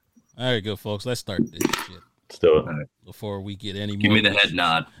All right, good folks. Let's start this shit. Let's do it. Right. Before we get any more. Give me the head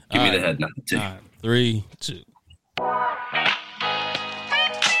nod. Give me the head nod. All right. 3, 2. He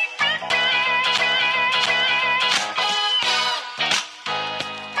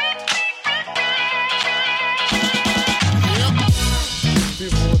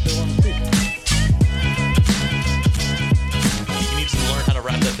needs to learn how to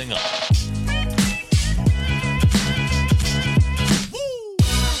wrap that thing up.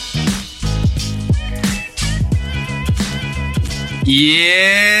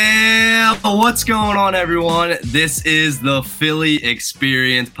 Yeah, what's going on, everyone? This is the Philly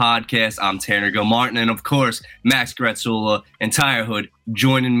Experience Podcast. I'm Tanner Gilmartin, and of course, Max Gretzula and Tire Hood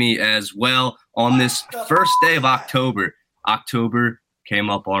joining me as well on this first day of October. October came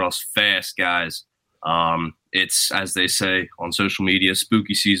up on us fast, guys. It's, as they say on social media,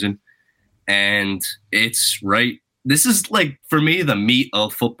 spooky season, and it's right. This is like, for me, the meat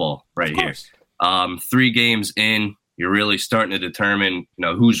of football right here. 3 games in. You're really starting to determine,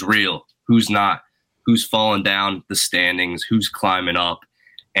 who's real, who's not, who's falling down the standings, who's climbing up.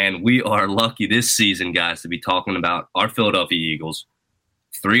 And we are lucky this season, guys, to be talking about our Philadelphia Eagles,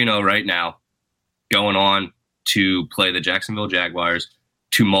 3-0 right now, going on to play the Jacksonville Jaguars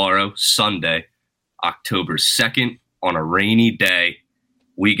tomorrow, Sunday, October 2nd, on a rainy day.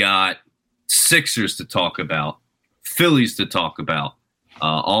 We got Sixers to talk about, Phillies to talk about,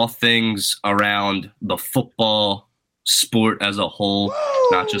 all things around the football sport as a whole,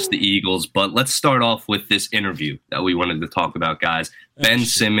 not just the Eagles. But let's start off with this interview that we wanted to talk about, guys. Ben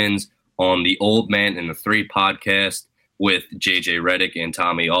Simmons on the Old Man and the 3 podcast with JJ Redick and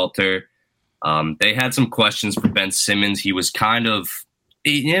Tommy Alter. They had some questions for Ben Simmons. He was kind of,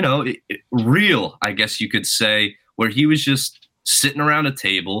 real, I guess you could say, where he was just sitting around a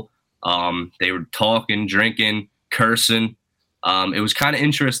table. They were talking, drinking, cursing. It was kind of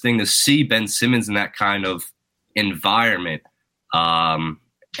interesting to see Ben Simmons in that kind of environment. And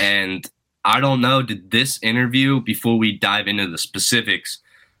I don't know, did this interview, before we dive into the specifics,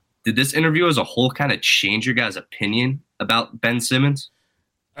 did this interview as a whole kind of change your guys' opinion about Ben Simmons?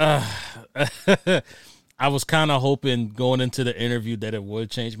 I was kind of hoping going into the interview that it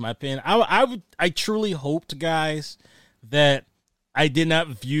would change my opinion. I truly hoped, guys, that I did not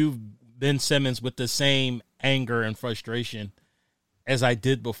view Ben Simmons with the same anger and frustration as I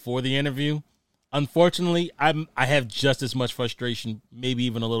did before the interview. Unfortunately, I have just as much frustration, maybe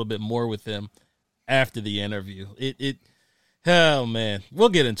even a little bit more with him after the interview. Oh man, we'll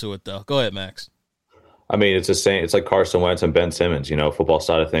get into it though. Go ahead, Max. I mean, it's the same. It's like Carson Wentz and Ben Simmons. Football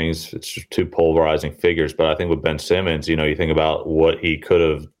side of things, it's just 2 polarizing figures. But I think with Ben Simmons, you think about what he could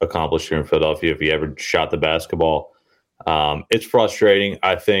have accomplished here in Philadelphia if he ever shot the basketball. It's frustrating.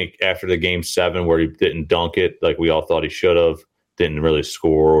 I think after the Game 7 where he didn't dunk it like we all thought he should have, didn't really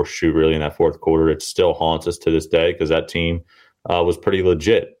score or shoot really in that fourth quarter, it still haunts us to this day because that team was pretty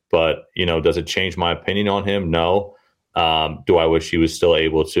legit. But, does it change my opinion on him? No. Do I wish he was still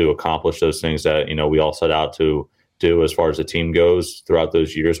able to accomplish those things that, we all set out to do as far as the team goes throughout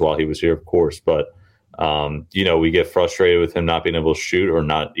those years while he was here, of course. But, we get frustrated with him not being able to shoot or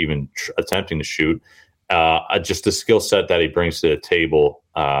not even attempting to shoot. Just the skill set that he brings to the table,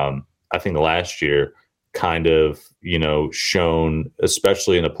 I think last year, kind of, shown,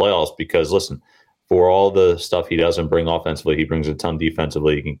 especially in the playoffs, because listen, for all the stuff he doesn't bring offensively, he brings a ton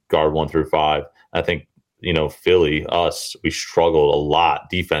defensively. He can guard 1 through 5. I think, Philly, we struggled a lot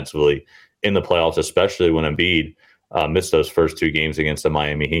defensively in the playoffs, especially when Embiid missed those first 2 games against the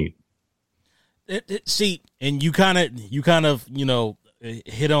Miami Heat. See, and you kind of,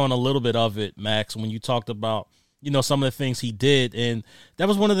 hit on a little bit of it, Max, when you talked about, some of the things he did. And that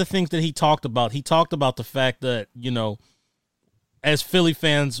was one of the things that he talked about. He talked about the fact that, as Philly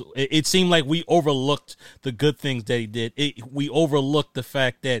fans, it seemed like we overlooked the good things that he did. We overlooked the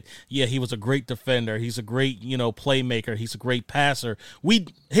fact that, he was a great defender. He's a great, playmaker. He's a great passer.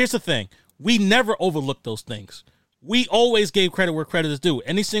 Here's the thing. We never overlooked those things. We always gave credit where credit is due.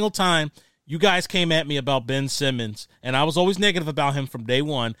 Any single time you guys came at me about Ben Simmons, and I was always negative about him from day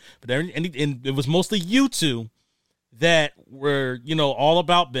one, but and it was mostly you two that were, all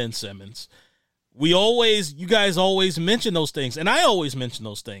about Ben Simmons. You guys always mention those things, and I always mention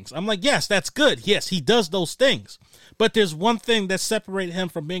those things. I'm like, yes, that's good. Yes, he does those things. But there's one thing that separated him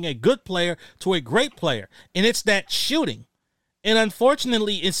from being a good player to a great player, and it's that shooting. And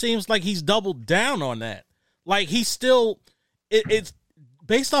unfortunately, it seems like he's doubled down on that. Like, he's still, it's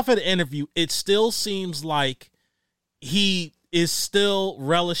based off of the interview, it still seems like he is still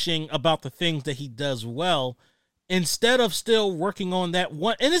relishing about the things that he does well. instead of still working on that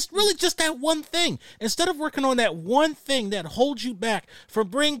one, and it's really just that one thing, instead of working on that one thing that holds you back from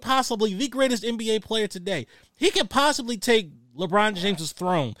bringing possibly the greatest NBA player today, he can possibly take LeBron James's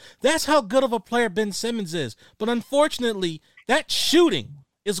throne. That's how good of a player Ben Simmons is. But unfortunately, that shooting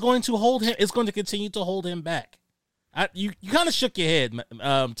is going to hold him, is going to continue to hold him back. You kind of shook your head,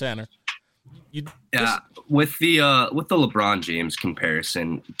 Tanner. With the LeBron James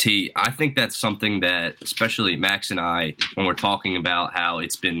comparison, I think that's something that especially Max and I, when we're talking about how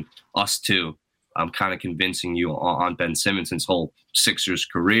it's been us two, I'm kind of convincing you on Ben Simmons' his whole Sixers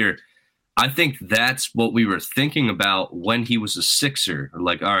career. I think that's what we were thinking about when he was a Sixer.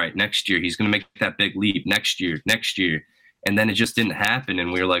 Like, all right, next year he's going to make that big leap. Next year. And then it just didn't happen.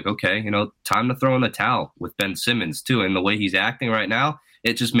 And we were like, okay, time to throw in the towel with Ben Simmons too. And the way he's acting right now,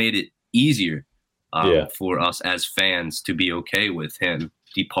 it just made it easier for us as fans to be okay with him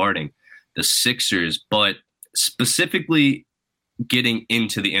departing the Sixers. But specifically getting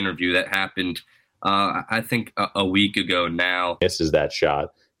into the interview that happened, I think a week ago now. Misses that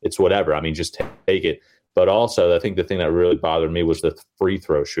shot. It's whatever. I mean, just take it. But also, I think the thing that really bothered me was the free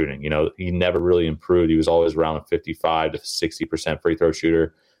throw shooting. He never really improved. He was always around a 55 to 60% free throw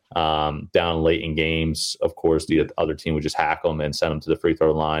shooter. Down late in games, of course, the other team would just hack him and send him to the free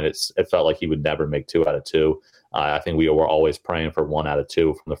throw line. It felt like he would never make 2 out of 2. I think we were always praying for 1 out of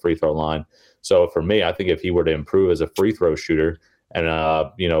 2 from the free throw line. So for me, I think if he were to improve as a free throw shooter, and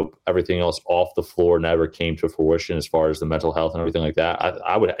everything else off the floor never came to fruition as far as the mental health and everything like that,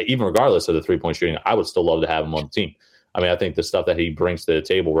 I would, even regardless of the 3-point shooting, I would still love to have him on the team. I mean, I think the stuff that he brings to the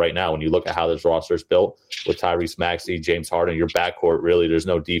table right now, when you look at how this roster is built with Tyrese Maxey, James Harden, your backcourt, really, there's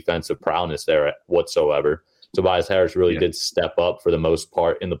no defensive prowess there whatsoever. Tobias Harris really did step up for the most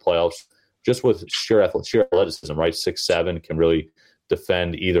part in the playoffs, just with sheer athleticism, right? 6'7", can really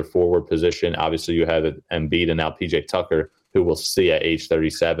defend either forward position. Obviously, you have Embiid and now PJ Tucker, who will see at age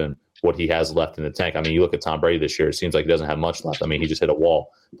 37 what he has left in the tank. I mean, you look at Tom Brady this year, it seems like he doesn't have much left. I mean, he just hit a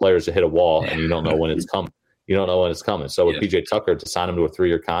wall. Players that hit a wall, and you don't know when it's coming. So with PJ Tucker, to sign him to a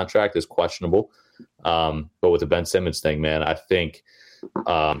 3-year contract is questionable. But with the Ben Simmons thing, man, I think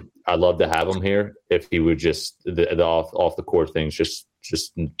I'd love to have him here if he would just the off the court things just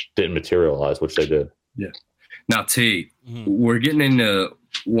didn't materialize, which they did. Yeah. Now, we're getting into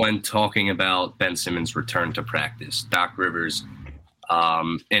when talking about Ben Simmons' return to practice. Doc Rivers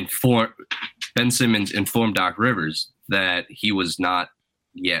Ben Simmons informed Doc Rivers that he was not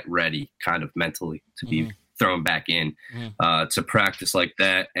yet ready, kind of mentally, to be thrown back in to practice like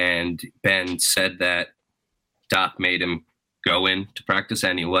that. And Ben said that Doc made him go in to practice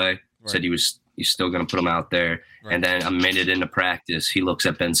anyway. Said he's still going to put him out there. And then a minute into practice, he looks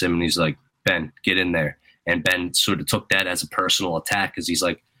at Ben Simmons. He's like, Ben, get in there. And Ben sort of took that as a personal attack because he's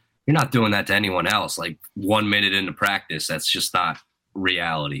like, you're not doing that to anyone else. Like 1 minute into practice, that's just not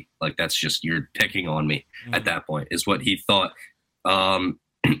reality. Like that's just, you're picking on me at that point is what he thought.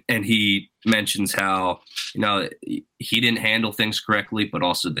 And he mentions how, he didn't handle things correctly, but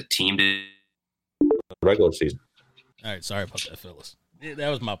also the team did. Regular season. All right. Sorry about that, Phyllis. That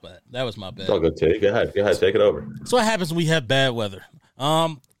was my bad. It's all good, Tay. Go ahead. Take it over. So what happens when we have bad weather?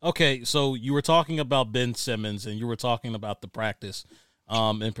 Okay, so you were talking about Ben Simmons, and you were talking about the practice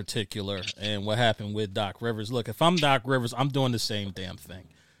in particular and what happened with Doc Rivers. Look, if I'm Doc Rivers, I'm doing the same damn thing.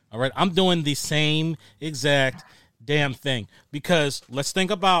 All right? I'm doing the same exact damn thing because let's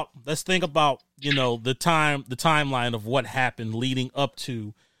think about the timeline of what happened leading up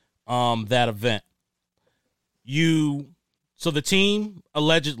to that event. So the team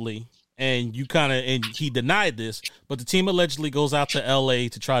allegedly, and he denied this, but the team allegedly goes out to LA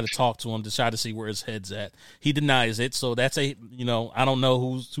to try to talk to him, to try to see where his head's at. He denies it. So that's I don't know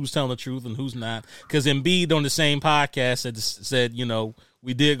who's telling the truth and who's not. Because Embiid on the same podcast said,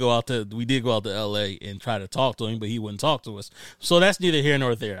 we did go out to LA and try to talk to him, but he wouldn't talk to us. So that's neither here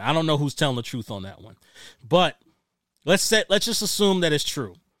nor there. I don't know who's telling the truth on that one. But let's just assume that it's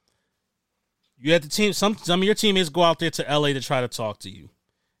true. You had the team, some of your teammates go out there to LA to try to talk to you.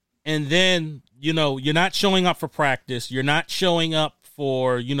 And then, you're not showing up for practice. You're not showing up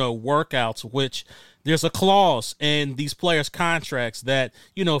for, workouts, which there's a clause in these players' contracts that,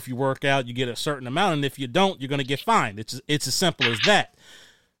 if you work out, you get a certain amount. And if you don't, you're going to get fined. It's as simple as that.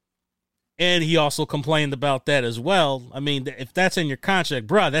 And he also complained about that as well. I mean, if that's in your contract,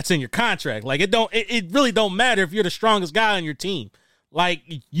 bro, that's in your contract. Like, it really don't matter if you're the strongest guy on your team. Like,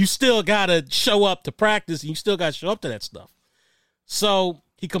 you still got to show up to practice and you still got to show up to that stuff. So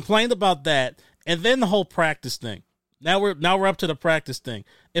he complained about that. And then the whole practice thing. Now we're up to the practice thing.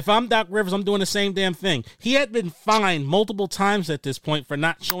 If I'm Doc Rivers, I'm doing the same damn thing. He had been fined multiple times at this point for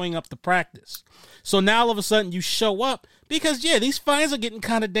not showing up to practice. So now all of a sudden you show up because, yeah, these fines are getting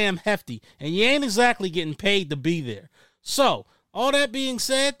kind of damn hefty, and you ain't exactly getting paid to be there. So, all that being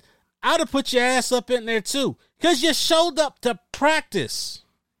said, I'd have put your ass up in there too, because you showed up to practice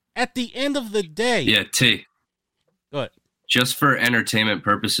at the end of the day. Yeah, T. Go ahead. Just for entertainment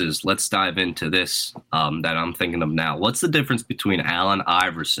purposes, let's dive into this that I'm thinking of now. What's the difference between Allen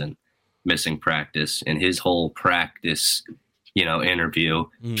Iverson missing practice and his whole practice, interview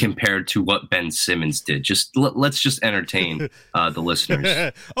compared to what Ben Simmons did? Just let's just entertain the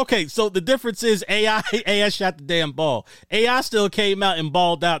listeners. Okay, so the difference is AI shot the damn ball. AI still came out and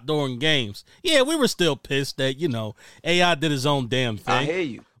balled out during games. Yeah, we were still pissed that, AI did his own damn thing. I hear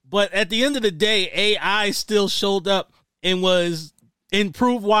you. But at the end of the day, AI still showed up and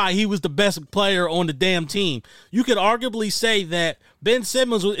proved why he was the best player on the damn team. You could arguably say that Ben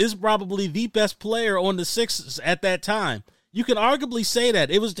Simmons is probably the best player on the Sixers at that time. You can arguably say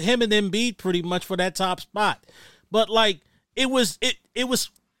that. It was him and Embiid pretty much for that top spot. But it was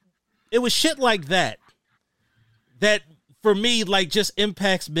shit like that for me just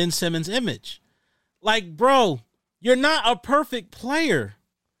impacts Ben Simmons' image. Like, bro, you're not a perfect player.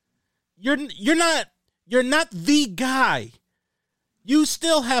 You're not the guy. You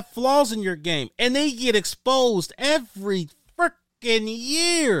still have flaws in your game, and they get exposed every freaking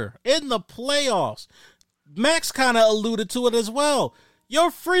year in the playoffs. Max kind of alluded to it as well. Your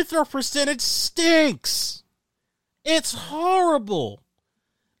free throw percentage stinks. It's horrible.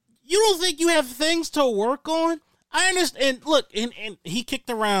 You don't think you have things to work on? I understand. Look, and he kicked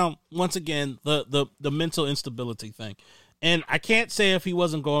around once again the mental instability thing. And I can't say if he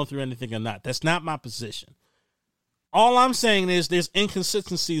wasn't going through anything or not. That's not my position. All I'm saying is there's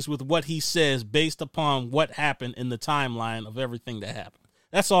inconsistencies with what he says based upon what happened in the timeline of everything that happened.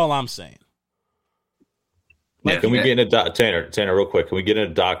 That's all I'm saying. Can we get into Tanner, real quick? Can we get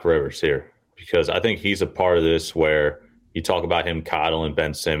into Doc Rivers here? Because I think he's a part of this where you talk about him coddling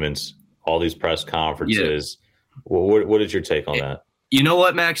Ben Simmons, all these press conferences. Yeah. What is your take on that? You know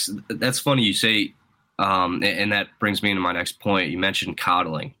what, Max? That's funny you say, and that brings me into my next point. You mentioned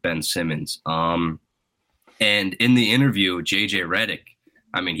coddling Ben Simmons. And in the interview, JJ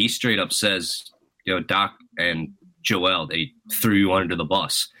Redick, he straight up says, Doc and Joel, they threw you under the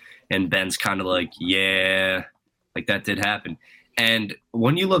bus. And Ben's kind of like, yeah, that did happen. And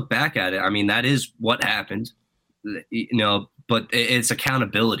when you look back at it, that is what happened, but it's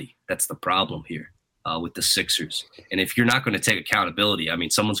accountability. That's the problem here with the Sixers. And if you're not going to take accountability,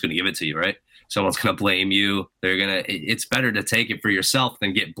 someone's going to give it to you, right? Someone's going to blame you. It's better to take it for yourself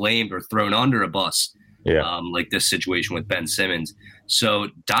than get blamed or thrown under a bus. Yeah. Like this situation with Ben Simmons. So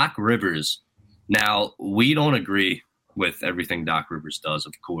Doc Rivers, now we don't agree with everything Doc Rivers does,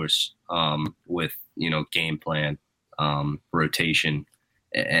 of course, with, game plan, rotation,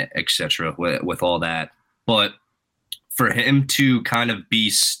 etc. with all that. But for him to kind of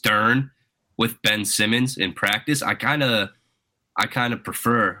be stern with Ben Simmons in practice, I kind of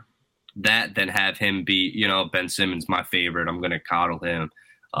prefer that than have him be, Ben Simmons, my favorite. I'm going to coddle him.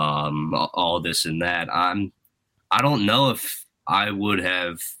 All this and that. I don't know if I would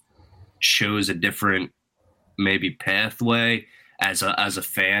have chose a different maybe pathway as a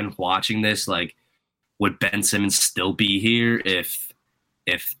fan watching this. Would Ben Simmons still be here if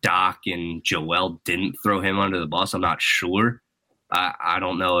Doc and Joel didn't throw him under the bus? I'm not sure. I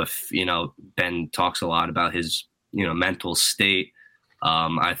don't know if Ben talks a lot about his mental state.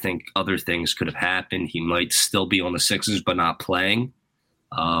 I think other things could have happened. He might still be on the Sixers but not playing.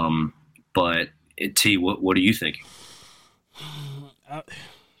 But T, what are you thinking?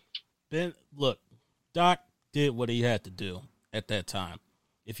 Ben, look, Doc did what he had to do at that time.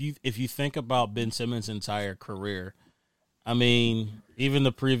 If you think about Ben Simmons' entire career, even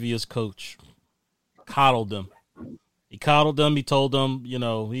the previous coach coddled him. He coddled them. He told them,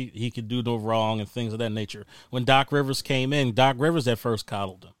 he could do no wrong and things of that nature. When Doc Rivers came in, Doc Rivers at first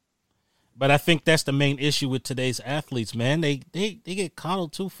coddled him. But I think that's the main issue with today's athletes, man. They get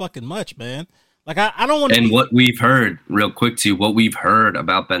coddled too fucking much, man. I don't want to. And what we've heard, real quick too, what we've heard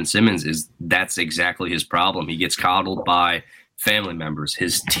about Ben Simmons is that's exactly his problem. He gets coddled by family members,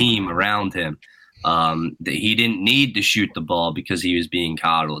 his team around him. He didn't need to shoot the ball because he was being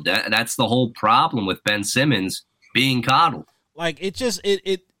coddled. That's the whole problem with Ben Simmons being coddled.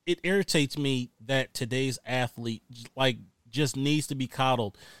 It irritates me that today's athlete just needs to be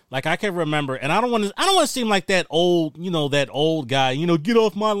coddled. I can remember, and I don't want to seem like that old guy, get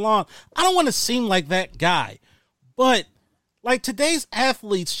off my lawn. I don't want to seem like that guy. But Like, today's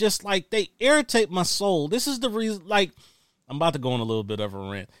athletes just, like, they irritate my soul. This is the reason, like, I'm about to go on a little bit of a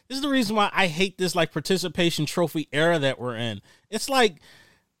rant. This is the reason why I hate this, like, participation trophy era that we're in. It's like,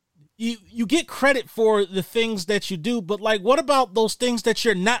 you get credit for the things that you do, but, like, what about those things that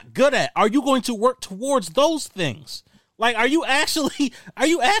you're not good at? Are you going to work towards those things? Like, are you actually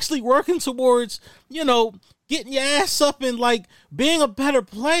working towards, you know, getting your ass up and, like, being a better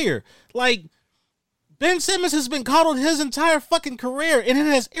player? Like, Ben Simmons has been coddled his entire fucking career, and it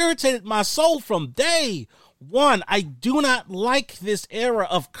has irritated my soul from day one. I do not like this era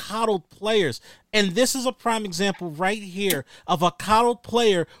of coddled players, and this is a prime example right here of a coddled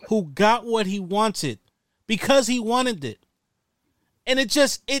player who got what he wanted because he wanted it. And it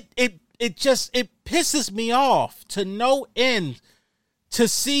pisses me off to no end to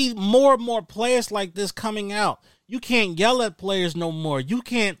see more and more players like this coming out. You can't yell at players no more. You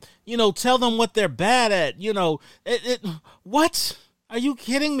can't, you know, tell them what they're bad at. You know, what? Are you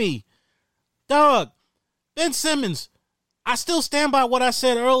kidding me? Dog, Ben Simmons, I still stand by what I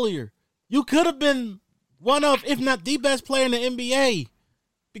said earlier. You could have been one of, if not the best player in the NBA,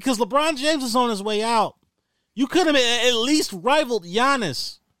 because LeBron James is on his way out. You could have at least rivaled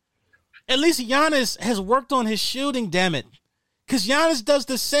Giannis. At least Giannis has worked on his shooting, damn it. Because Giannis does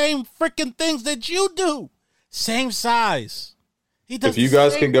the same freaking things that you do. Same size. He does. If you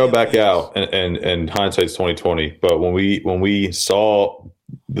guys can go back out, and hindsight's 2020, but when we saw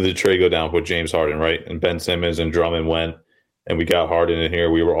the trade go down with James Harden, right, and Ben Simmons and Drummond went, and we got Harden in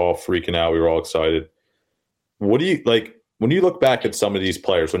here, we were all freaking out. We were all excited. What do you like when you look back at some of these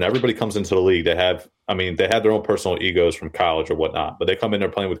players? When everybody comes into the league, they have their own personal egos from college or whatnot, but they come in there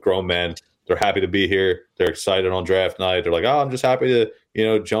playing with grown men. They're happy to be here. They're excited on draft night. They're like, oh, I'm just happy to, you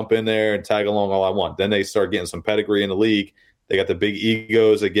know, jump in there and tag along all I want. Then they start getting some pedigree in the league. They got the big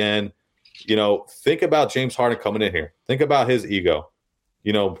egos again. You know, think about James Harden coming in here. Think about his ego.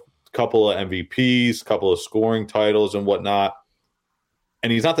 You know, a couple of MVPs, couple of scoring titles and whatnot.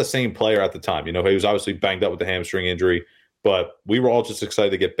 And he's not the same player at the time. You know, he was obviously banged up with the hamstring injury, but we were all just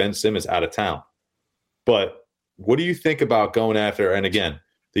excited to get Ben Simmons out of town. But what do you think about going after, and again,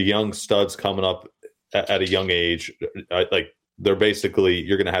 the young studs coming up at a young age? Like, they're basically,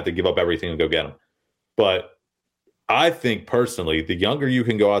 you're going to have to give up everything and go get them. But I think personally, the younger you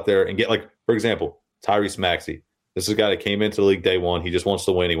can go out there and get, like, for example, Tyrese Maxey. This is a guy that came into the league day one. He just wants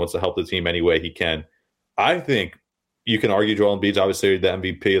to win. He wants to help the team any way he can. I think you can argue Joel Embiid's obviously the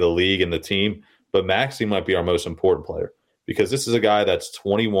MVP of the league and the team, but Maxey might be our most important player because this is a guy that's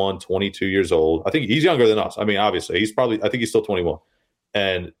 21, 22 years old. I think he's younger than us. I mean, obviously, I think he's still 21.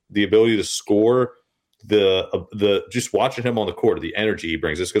 And the ability to score, the just watching him on the court, the energy he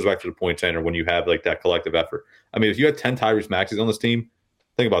brings. This goes back to the point, Tanner, when you have like that collective effort. I mean, if you had 10 Tyrese Maxeys on this team,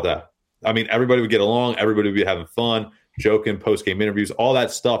 think about that. I mean, everybody would get along. Everybody would be having fun, joking, post-game interviews. All that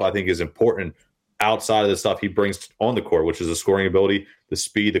stuff I think is important outside of the stuff he brings on the court, which is the scoring ability, the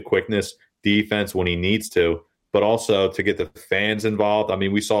speed, the quickness, defense when he needs to, but also to get the fans involved. I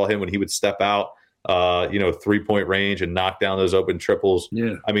mean, we saw him when he would step out, 3-point range and knock down those open triples.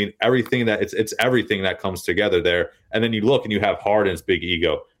 Yeah. I mean, everything that it's everything that comes together there. And then you look and you have Harden's big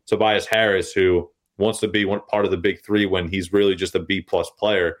ego. Tobias Harris, who wants to be one part of the big three when he's really just a B+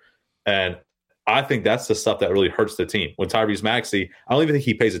 player. And I think that's the stuff that really hurts the team. When Tyrese Maxey, I don't even think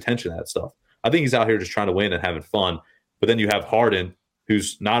he pays attention to that stuff. I think he's out here just trying to win and having fun. But then you have Harden,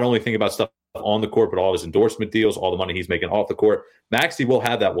 who's not only thinking about stuff on the court, but all his endorsement deals, all the money he's making off the court. Maxey will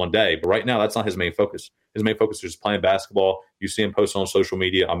have that one day, but right now that's not his main focus. His main focus is just playing basketball. You see him post on social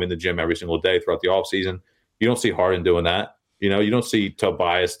media. I'm in the gym every single day throughout the offseason. You don't see Harden doing that. You know, you don't see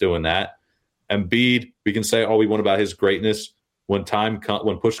Tobias doing that. Embiid, we can say all we want about his greatness. When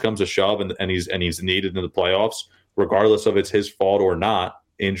push comes to shove and he's needed in the playoffs, regardless of it's his fault or not,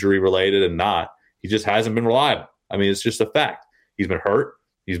 injury related and not, he just hasn't been reliable. I mean, it's just a fact. He's been hurt.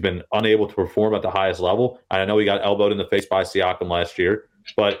 He's been unable to perform at the highest level. I know he got elbowed in the face by Siakam last year,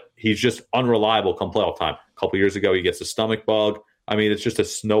 but he's just unreliable come playoff time. A couple years ago, he gets a stomach bug. I mean, it's just a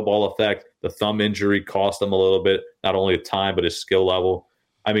snowball effect. The thumb injury cost him a little bit, not only the time, but his skill level.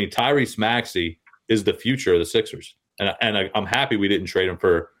 I mean, Tyrese Maxey is the future of the Sixers. And I'm happy we didn't trade him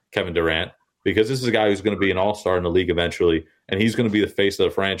for Kevin Durant because this is a guy who's going to be an all-star in the league eventually, and he's going to be the face of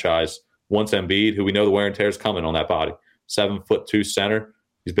the franchise once Embiid, who we know the wear and tear is coming on that body, 7'2" center.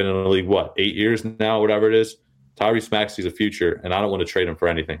 He's been in the league, 8 years now, whatever it is. Tyrese Maxey's a future, and I don't want to trade him for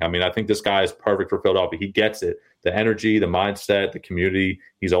anything. I mean, I think this guy is perfect for Philadelphia. He gets it. The energy, the mindset, the community,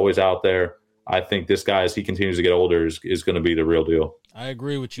 he's always out there. I think this guy, as he continues to get older, is going to be the real deal. I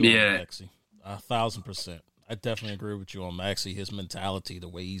agree with you on Maxey, 1,000%. I definitely agree with you on Maxey, his mentality, the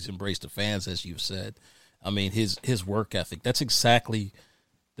way he's embraced the fans, as you've said. I mean, his work ethic. That's exactly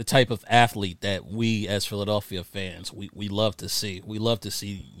the type of athlete that we as Philadelphia fans we love to see. We love to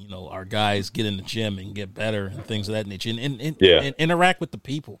see, our guys get in the gym and get better and things of that nature, and interact with the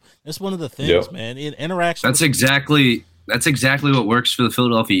people. That's one of the things, man. Interaction. That's exactly what works for the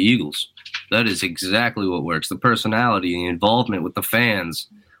Philadelphia Eagles. That is exactly what works. The personality, the involvement with the fans,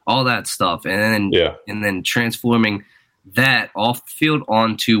 all that stuff, and then transforming that off the field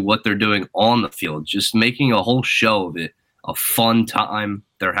onto what they're doing on the field, just making a whole show of it, a fun time.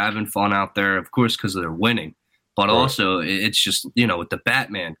 They're having fun out there, of course, because they're winning, but also it's just, with the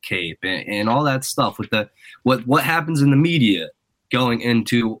Batman cape and all that stuff, with what happens in the media going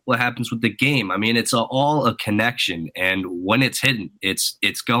into what happens with the game. I mean, it's all a connection, and when it's hidden,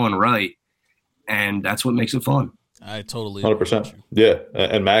 it's going right, and that's what makes it fun. I totally 100%. Yeah.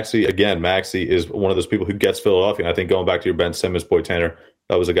 And Maxey is one of those people who gets Philadelphia. And I think going back to your Ben Simmons point, Tanner,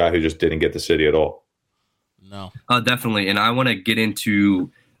 that was a guy who just didn't get the city at all. No. Definitely. And I want to get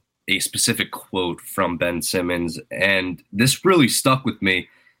into a specific quote from Ben Simmons, and this really stuck with me.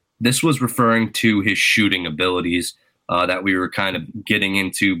 This was referring to his shooting abilities that we were kind of getting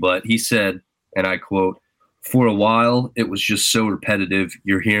into, but he said, and I quote, "For a while, it was just so repetitive.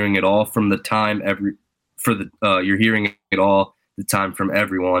 You're hearing it all from the time you're hearing it all the time from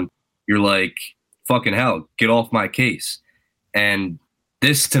everyone. You're like, fucking hell, get off my case." And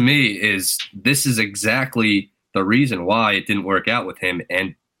this to me is exactly the reason why it didn't work out with him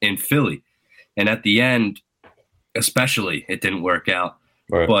and in Philly. And at the end, especially, it didn't work out.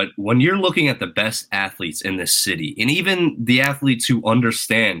 Right. But when you're looking at the best athletes in this city, and even the athletes who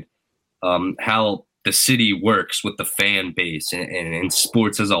understand how the city works with the fan base and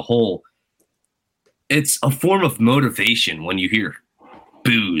sports as a whole, it's a form of motivation when you hear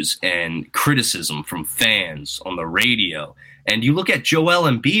boos and criticism from fans on the radio. And you look at Joel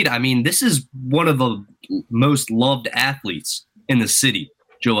Embiid, I mean, this is one of the most loved athletes in the city,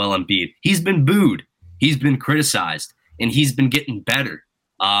 Joel Embiid. He's been booed, he's been criticized, and he's been getting better.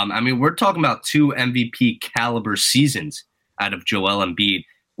 I mean, we're talking about 2 MVP caliber seasons out of Joel Embiid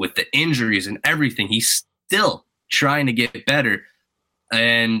with the injuries and everything. He's still trying to get better.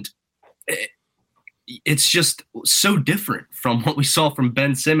 And it's just so different from what we saw from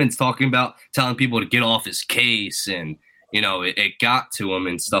Ben Simmons talking about telling people to get off his case, and, it got to him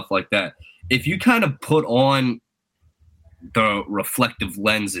and stuff like that. If you kind of put on the reflective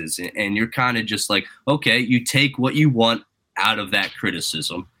lenses and you're kind of just like, okay, you take what you want out of that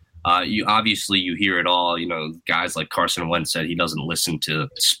criticism. You hear it all. Guys like Carson Wentz said he doesn't listen to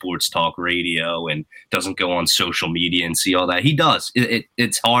sports talk radio and doesn't go on social media and see all that. He does.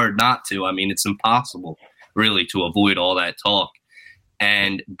 It's hard not to. I mean, it's impossible really to avoid all that talk.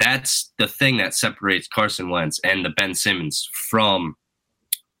 And that's the thing that separates Carson Wentz and the Ben Simmons from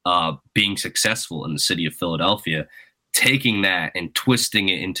being successful in the city of Philadelphia. Taking that and twisting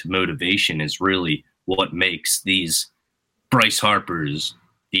it into motivation is really what makes these Bryce Harpers,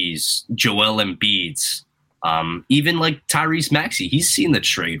 these Joel Embiids, even like Tyrese Maxey. He's seen the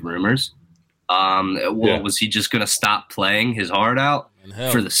trade rumors. Was he just going to stop playing his heart out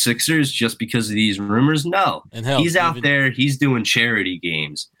for the Sixers just because of these rumors? No. He's out there. He's doing charity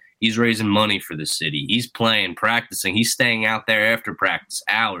games. He's raising money for the city. He's playing, practicing. He's staying out there after practice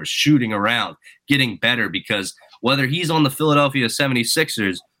hours, shooting around, getting better, because whether he's on the Philadelphia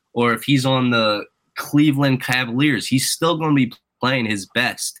 76ers or if he's on the Cleveland Cavaliers, he's still going to be playing his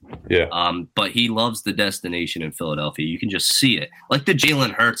best. Yeah. But he loves the destination in Philadelphia. You can just see it. Like the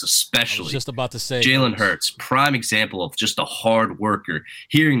Jalen Hurts especially. I was just about to say. Jalen Hurts, prime example of just a hard worker,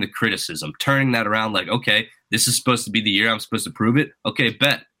 hearing the criticism, turning that around like, okay, this is supposed to be the year I'm supposed to prove it. Okay,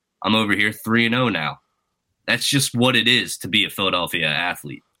 bet. I'm over here 3-0 now. That's just what it is to be a Philadelphia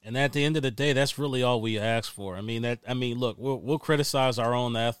athlete. And at the end of the day, that's really all we ask for. I mean, look, we'll criticize our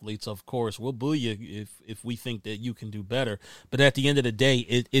own athletes, of course. We'll boo you if we think that you can do better. But at the end of the day,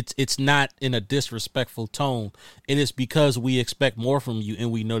 it's not in a disrespectful tone. It is because we expect more from you,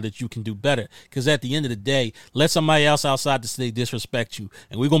 and we know that you can do better. Because at the end of the day, let somebody else outside the city disrespect you,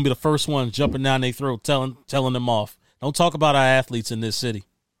 and we're gonna be the first ones jumping down their throat, telling them off. Don't talk about our athletes in this city.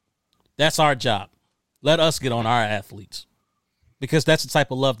 That's our job. Let us get on our athletes. Because that's the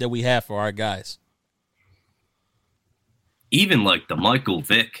type of love that we have for our guys. Even like the Michael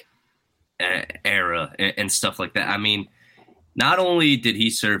Vick era and stuff like that. I mean, not only did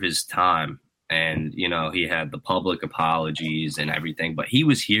he serve his time and, he had the public apologies and everything, but he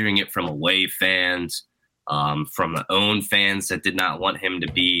was hearing it from away fans, from the own fans that did not want him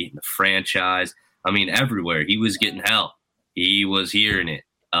to be in the franchise. I mean, everywhere. He was getting hell. He was hearing it.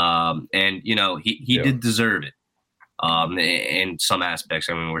 And, he did deserve it. in some aspects.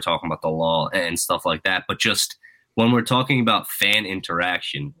 I mean, we're talking about the law and stuff like that, but just when we're talking about fan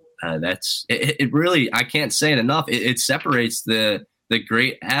interaction, it really, I can't say it enough. It separates the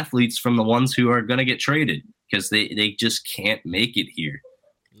great athletes from the ones who are going to get traded because they just can't make it here.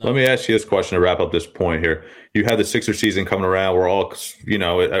 Let me ask you this question to wrap up this point here. You have the Sixer season coming around. We're all, we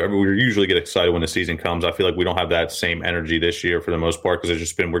usually get excited when the season comes. I feel like we don't have that same energy this year for the most part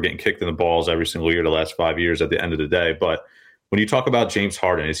because we're getting kicked in the balls every single year the last 5 years at the end of the day. But when you talk about James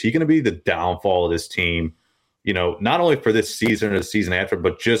Harden, is he going to be the downfall of this team, not only for this season or the season after,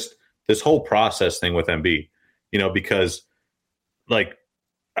 but just this whole process thing with Embiid, because like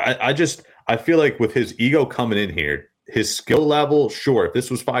I feel like with his ego coming in here, his skill level, sure, if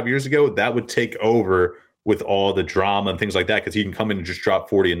this was 5 years ago, that would take over with all the drama and things like that because he can come in and just drop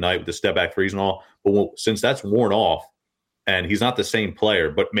 40 a night with the step back threes and all. But since that's worn off and he's not the same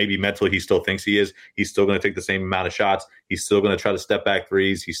player, but maybe mentally he still thinks he is, he's still going to take the same amount of shots. He's still going to try to step back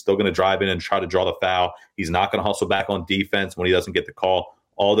threes. He's still going to drive in and try to draw the foul. He's not going to hustle back on defense when he doesn't get the call.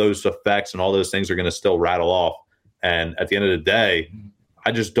 All those effects and all those things are going to still rattle off. And at the end of the day,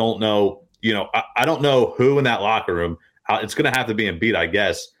 I just don't know. I don't know who in that locker room. It's going to have to be Embiid, I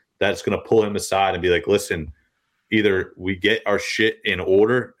guess, that's going to pull him aside and be like, listen, either we get our shit in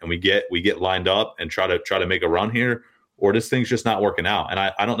order and we get lined up and try to make a run here, or this thing's just not working out. And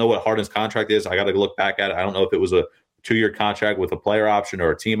I don't know what Harden's contract is. I got to look back at it. I don't know if it was a 2-year contract with a player option or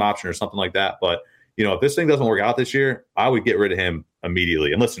a team option or something like that. But, if this thing doesn't work out this year, I would get rid of him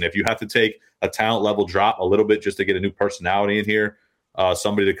immediately. And listen, if you have to take a talent level drop a little bit just to get a new personality in here,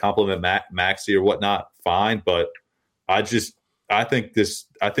 somebody to complement Maxey or whatnot, fine. But I think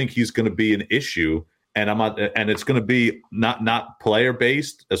he's going to be an issue, and it's going to be not player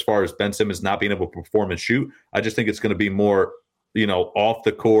based as far as Ben Simmons not being able to perform and shoot. I just think it's going to be more, off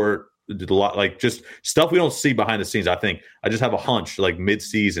the court, like just stuff we don't see behind the scenes. I just have a hunch like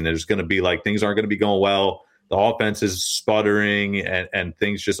mid-season, there's going to be like things aren't going to be going well. The offense is sputtering and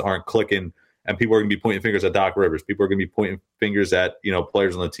things just aren't clicking. And people are going to be pointing fingers at Doc Rivers. People are going to be pointing fingers at,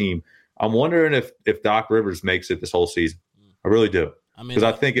 players on the team. I'm wondering if Doc Rivers makes it this whole season. I really do. Because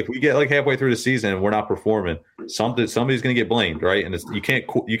I think if we get like halfway through the season and we're not performing, somebody's going to get blamed, right? And you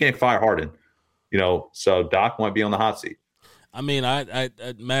can't fire Harden, so Doc might be on the hot seat. I mean, I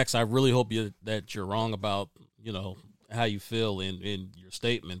Max, I really hope that you're wrong about, how you feel in your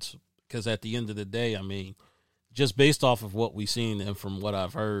statements. Because at the end of the day, I mean, just based off of what we've seen and from what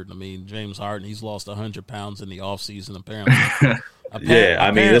I've heard, I mean, James Harden, he's lost 100 pounds in the offseason, apparently.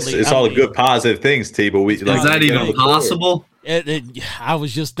 It's all good positive things, T. But is that even possible? I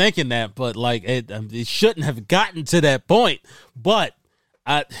was just thinking that, but like it shouldn't have gotten to that point. But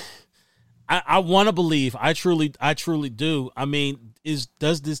I want to believe. I truly do. I mean,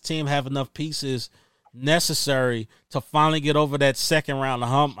 does this team have enough pieces necessary to finally get over that second round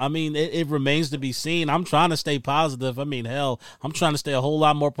hump? I mean, it remains to be seen. I'm trying to stay positive. I mean, hell, I'm trying to stay a whole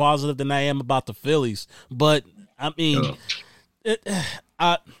lot more positive than I am about the Phillies. But I mean,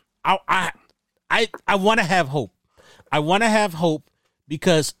 I want to have hope. I want to have hope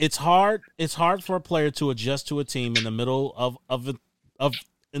because it's hard. It's hard for a player to adjust to a team in the middle of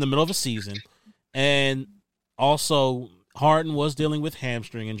a season, and also Harden was dealing with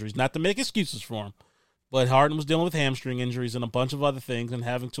hamstring injuries. Not to make excuses for him, but Harden was dealing with hamstring injuries and a bunch of other things and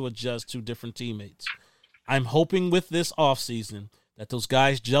having to adjust to different teammates. I'm hoping with this offseason that those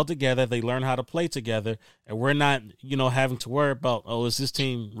guys gel together, they learn how to play together, and we're not, having to worry about, is this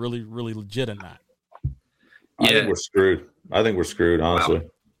team really, really legit or not? I think we're screwed, honestly.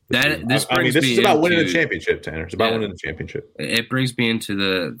 Wow. This is about winning the championship, Tanner. It's about winning the championship. It brings me into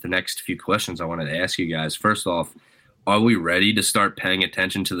the next few questions I wanted to ask you guys. First off, are we ready to start paying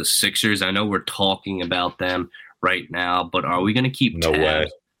attention to the Sixers? I know we're talking about them right now, but are we going to keep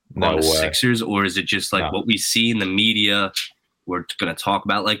tabs on the Sixers, or is it just like what we see in the media we're going to talk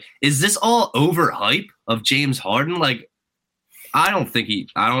about? Like, is this all overhype of James Harden? Like, I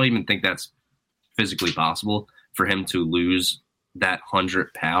don't even think that's physically possible for him to lose that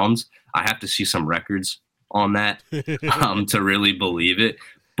 100 pounds. I have to see some records on that to really believe it.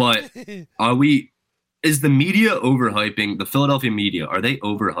 But is the media overhyping, the Philadelphia media, are they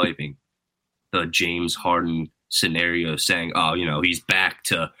overhyping the James Harden scenario, saying, he's back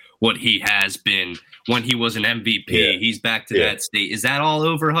to what he has been when he was an MVP. Yeah. He's back to that state. Is that all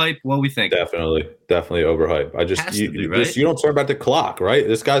overhype? What do we think? Definitely overhype. You don't turn back the clock, right?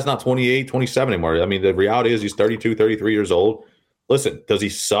 This guy's not 28, 27 anymore. I mean, the reality is he's 32, 33 years old. Listen, does he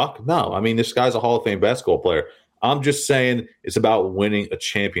suck? No. I mean, this guy's a Hall of Fame basketball player. I'm just saying it's about winning a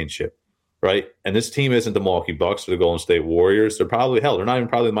championship, right? And this team isn't the Milwaukee Bucks or the Golden State Warriors. They're not even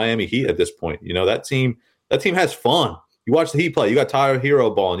probably the Miami Heat at this point. That That team has fun. You watch the Heat play. You got Tyler Hero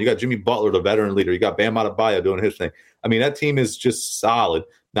balling. You got Jimmy Butler, the veteran leader. You got Bam Adebayo doing his thing. I mean, that team is just solid,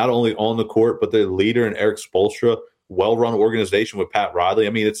 not only on the court, but their leader and Eric Spoelstra, well-run organization with Pat Riley. I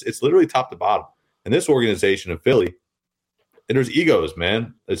mean, it's literally top to bottom. And this organization in Philly, and there's egos,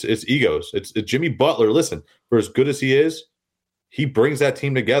 man. It's egos. It's Jimmy Butler. Listen, for as good as he is, he brings that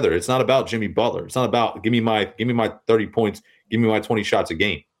team together. It's not about Jimmy Butler. It's not about give me my 30 points, give me my 20 shots a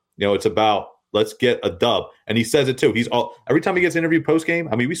game. It's about let's get a dub. And he says it too. Every time he gets interviewed post game.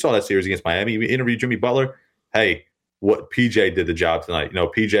 I mean, we saw that series against Miami. We interviewed Jimmy Butler. Hey, what PJ did the job tonight.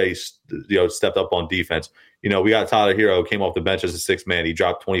 PJ stepped up on defense. We got Tyler Hero, came off the bench as a sixth man. He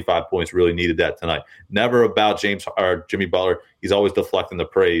dropped 25 points, really needed that tonight. Never about Jimmy Butler. He's always deflecting the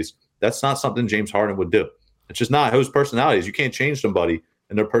praise. That's not something James Harden would do. It's just not whose personalities. You can't change somebody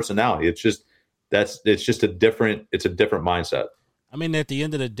and their personality. It's just a different mindset. I mean, at the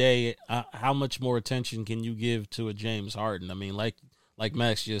end of the day, how much more attention can you give to a James Harden? I mean, like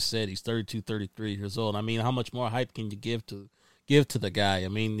Max just said, he's 32, 33 years old. I mean, how much more hype can you give to the guy? I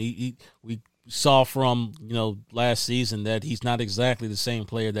mean, we saw from last season that he's not exactly the same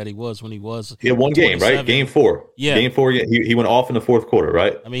player that he was when he was. He had one game, right? Game 4. Yeah, Game 4. He went off in the fourth quarter,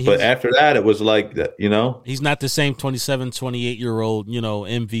 right? I mean, but after that, it was like that. He's not the same 27, 28-year-old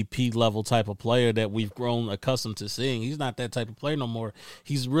MVP level type of player that we've grown accustomed to seeing. He's not that type of player no more.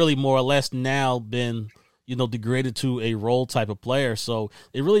 He's really more or less now been degraded to a role type of player. So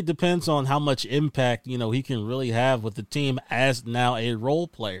it really depends on how much impact, he can really have with the team as now a role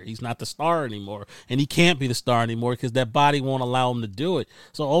player. He's not the star anymore, and he can't be the star anymore because that body won't allow him to do it.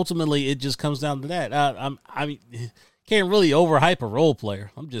 So ultimately it just comes down to that. I mean, can't really overhype a role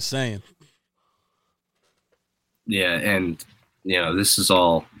player. I'm just saying. Yeah. And, this is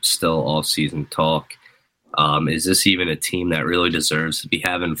all still all season talk. Is this even a team that really deserves to be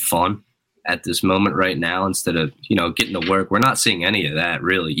having fun at this moment right now instead of, getting to work? We're not seeing any of that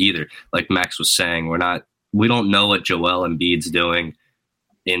really either. Like Max was saying, we don't know what Joel Embiid's doing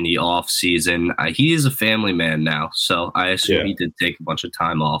in the off season. He is a family man now. So I assume he did take a bunch of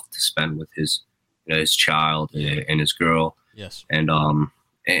time off to spend with his child and his girl. Yes. And all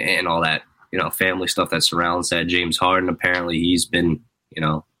that, family stuff that surrounds that. James Harden, apparently he's been,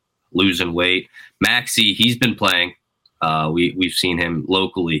 losing weight. Maxey, he's been playing. We've seen him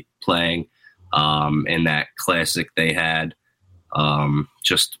locally playing in that classic they had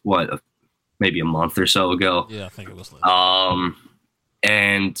maybe a month or so ago. Yeah, I think it was like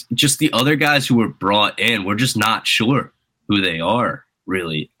and just the other guys who were brought in, we're just not sure who they are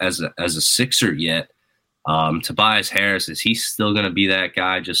really as a Sixer yet. Tobias Harris, is he still going to be that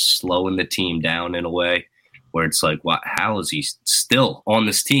guy just slowing the team down in a way where it's like, how is he still on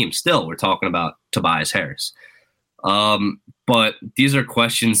this team? Still, we're talking about Tobias Harris. But these are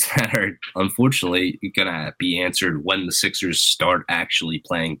questions that are unfortunately going to be answered when the Sixers start actually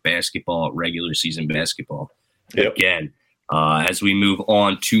playing basketball, regular season basketball. Yep. Again. As we move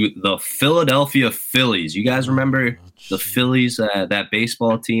on to the Philadelphia Phillies. You guys remember the Phillies, that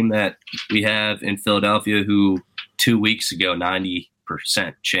baseball team that we have in Philadelphia who 2 weeks ago, 90%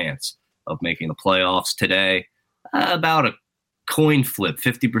 chance of making the playoffs. Today, about a coin flip,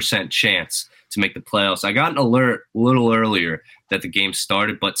 50% chance to make the playoffs. I got an alert a little earlier that the game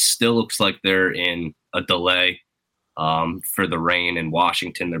started, but still looks like they're in a delay for the rain in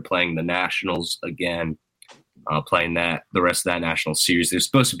Washington. They're playing the Nationals again. Playing the rest of that national series. There's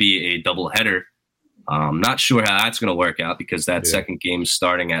supposed to be a doubleheader. Not sure how that's going to work out because that second game is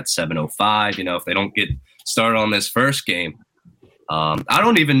starting at 7:05. If they don't get started on this first game, I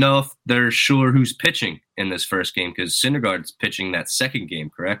don't even know if they're sure who's pitching in this first game because Syndergaard's pitching that second game,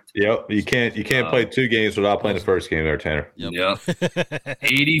 correct? Yep. You can't play two games without playing the first game there, Tanner. Yep.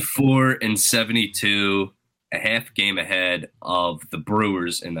 84-72. A half game ahead of the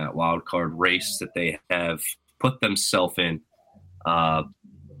Brewers in that wild card race that they have put themselves in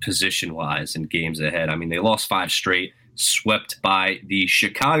position-wise in games ahead. I mean, they lost 5 straight, swept by the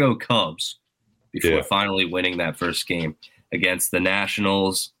Chicago Cubs before finally winning that first game against the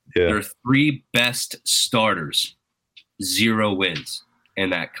Nationals. Yeah. Their 3 best starters, 0 wins in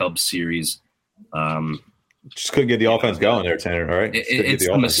that Cubs series. Just couldn't get the offense going there, Tanner. All right, It's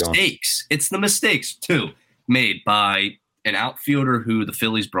the mistakes. It's the mistakes, too, made by an outfielder who the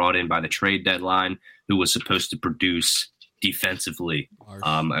Phillies brought in by the trade deadline, who was supposed to produce defensively.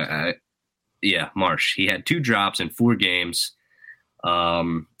 Marsh. Marsh. He had 2 drops in 4 games.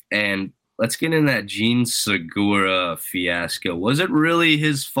 And let's get in that Gene Segura fiasco. Was it really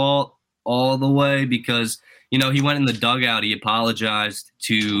his fault all the way? Because, he went in the dugout. He apologized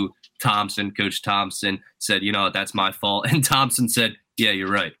to Thompson. Coach Thompson said, that's my fault. And Thompson said, yeah,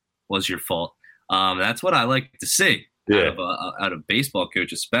 you're right. Was your fault. That's what I like to see out of baseball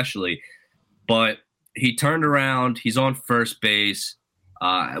coach, especially. But he turned around. He's on first base.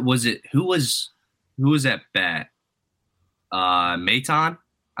 Who was at bat? Maton?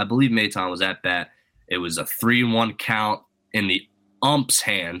 I believe Maton was at bat. It was a 3-1 count in the ump's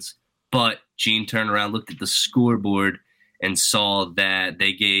hands. But Gene turned around, looked at the scoreboard, and saw that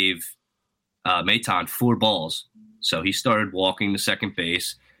they gave Maton 4 balls. So he started walking to second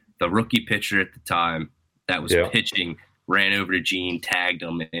base. The rookie pitcher at the time that was pitching ran over to Gene, tagged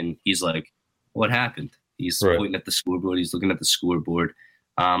him, and he's like, what happened? He's pointing at the scoreboard. He's looking at the scoreboard.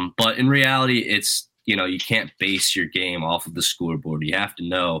 But in reality, it's, you can't base your game off of the scoreboard. You have to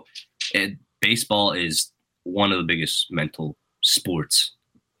know baseball is one of the biggest mental sports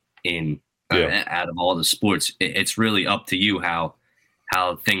out of all the sports. It's really up to you how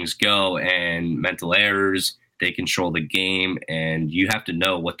things go, and mental errors, they control the game, and you have to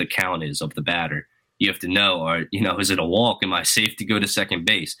know what the count is of the batter. You have to know, is it a walk? Am I safe to go to second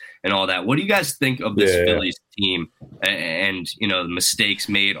base and all that? What do you guys think of this Phillies team and the mistakes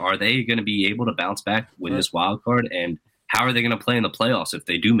made? Are they going to be able to bounce back, win this wild card? And how are they going to play in the playoffs if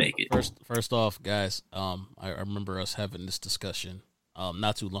they do make it? First off, guys, I remember us having this discussion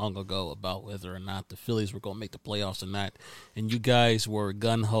not too long ago about whether or not the Phillies were going to make the playoffs or not. And you guys were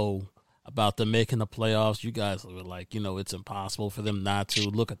gun-ho about them making the playoffs. You guys were like, it's impossible for them not to.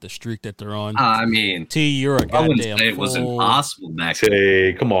 Look at the streak that they're on. I mean, T, you're a goddamn fool. It was impossible back then.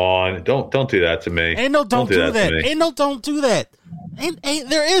 T, come on. Don't do that to me. Ain't no don't do that. Ain't no don't do that. Ain't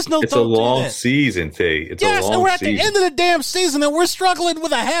there is no it's don't do that. It's a long season, T. It's a long season. Yes, and we're at the end of the damn season, and we're struggling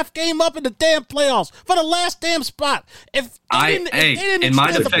with a half game up in the damn playoffs for the last damn spot. In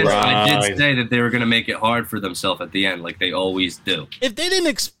my defense, I did say that they were going to make it hard for themselves at the end, like they always do. If they didn't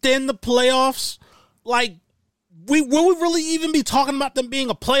extend the playoffs, will we really even be talking about them being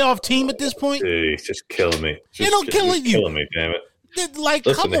a playoff team at this point? It's just killing me. Killing you. Killing me, damn it.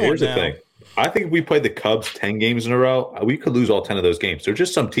 Listen, come on here's now. The thing. I think if we played the Cubs 10 games in a row, we could lose all 10 of those games. There are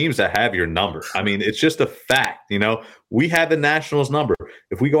just some teams that have your number. I mean, it's just a fact, We have the Nationals number.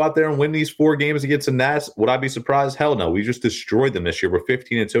 If we go out there and win these 4 games against the Nats, would I be surprised? Hell no. We just destroyed them this year. We're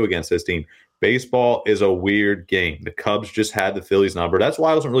 15-2 against this team. Baseball is a weird game. The Cubs just had the Phillies number. That's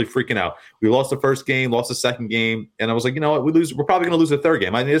why I wasn't really freaking out. We lost the first game, lost the second game, and I was like, you know what? We're probably going to lose the third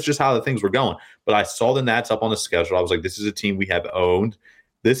game. I mean, it's just how the things were going. But I saw the Nats up on the schedule. I was like, this is a team we have owned.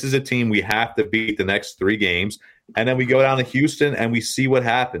 This is a team we have to beat the next 3 games. And then we go down to Houston and we see what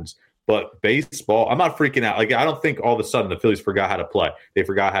happens. But baseball, I'm not freaking out. I don't think all of a sudden the Phillies forgot how to play. They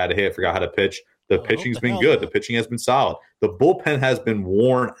forgot how to hit, forgot how to pitch. The pitching's been good. The pitching has been solid. The bullpen has been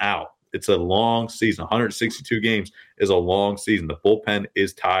worn out. It's a long season. 162 games is a long season. The bullpen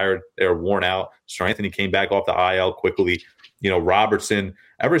is tired. They're worn out. Strengthening came back off the IL quickly. Robertson,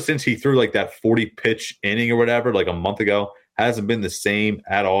 ever since he threw that 40-pitch inning or whatever, a month ago, hasn't been the same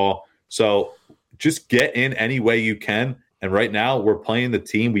at all. So just get in any way you can. And right now we're playing the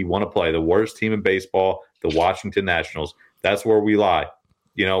team we want to play, the worst team in baseball, the Washington Nationals. That's where we lie.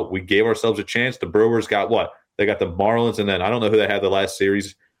 We gave ourselves a chance. The Brewers got what? They got the Marlins, and then I don't know who they had the last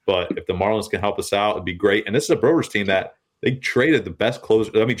series, but if the Marlins can help us out, it'd be great. And this is a Brewers team that they traded the best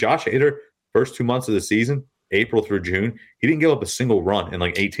closer. I mean, Josh Hader, first 2 months of the season, April through June, he didn't give up a single run in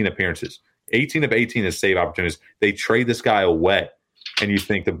 18 appearances. 18 of 18 is save opportunities. They trade this guy away, and you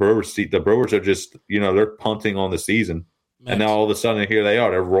think the Brewers are just, they're punting on the season. And now all of a sudden here they are.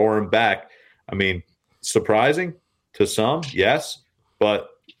 They're roaring back. I mean, surprising to some, yes, but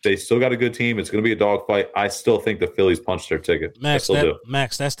they still got a good team. It's going to be a dogfight. I still think the Phillies punched their ticket. Max,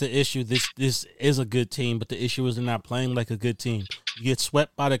 that's the issue. This is a good team, but the issue is they're not playing like a good team. You get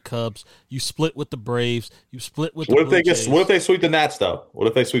swept by the Cubs. You split with the Braves. You split with the Blue Jays. What if they sweep the Nats, though? What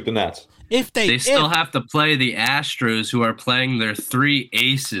if they sweep the Nats? They still have to play the Astros, who are playing their 3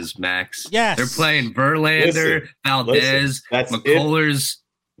 aces, Max. Yes. They're playing Verlander, Valdez, McCullers.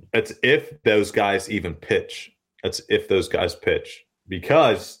 That's if those guys even pitch. That's if those guys pitch.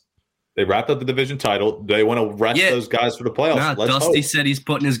 Because they wrapped up the division title. They want to rest those guys for the playoffs. Dusty said he's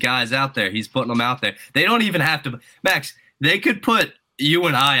putting his guys out there. He's putting them out there. They don't even have to. Max, they could put you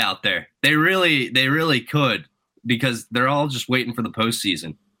and I out there. They really could, because they're all just waiting for the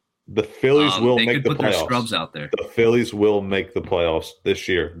postseason. The Phillies will make the playoffs. They could put their scrubs out there. The Phillies will make the playoffs this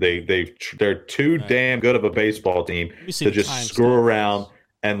year. They're too damn good of a baseball team to just screw around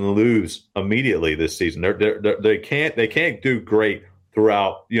and lose immediately this season. They can't do great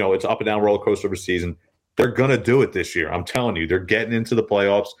throughout. It's up and down roller coaster of a season. They're gonna do it this year. I'm telling you, they're getting into the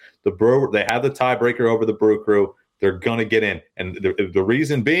playoffs. They have the tiebreaker over the Brew Crew. They're gonna get in, and the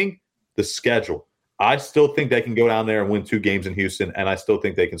reason being the schedule. I still think they can go down there and win 2 games in Houston, and I still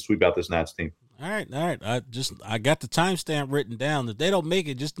think they can sweep out this Nats team. All right. I got the timestamp written down. If they don't make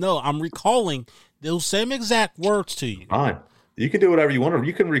it, just know I'm recalling those same exact words to you. Fine. You can do whatever you want to.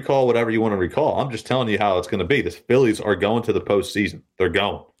 You can recall whatever you want to recall. I'm just telling you how it's going to be. The Phillies are going to the postseason. They're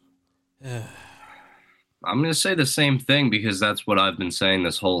going. I'm going to say the same thing because that's what I've been saying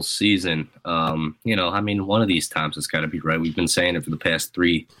this whole season. One of these times it's got to be right. We've been saying it for the past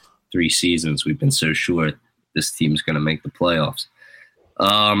three seasons. We've been so sure this team's going to make the playoffs.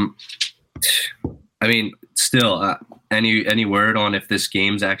 Still, any word on if this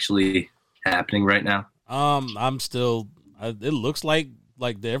game's actually happening right now? I'm still. It looks like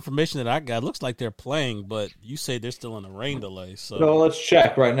the information that I got looks like they're playing, but you say they're still in a rain delay. So let's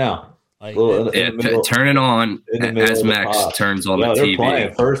check right now. Turn it on as Max turns on the TV. They're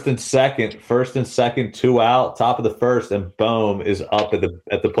playing first and second, 2 out, top of the first, and boom is up at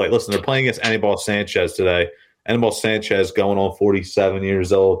the plate. Listen, they're playing against Anibal Sanchez today. Anibal Sanchez going on 47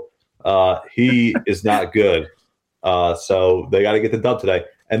 years old. He is not good. So they got to get the dub today,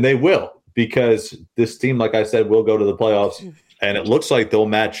 and they will. Because this team, like I said, will go to the playoffs, and it looks like they'll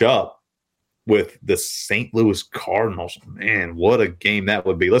match up with the St. Louis Cardinals. Man, what a game that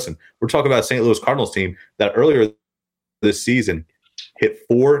would be. Listen, we're talking about a St. Louis Cardinals team that earlier this season hit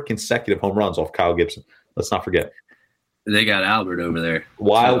 4 consecutive home runs off Kyle Gibson. Let's not forget. They got Albert over there.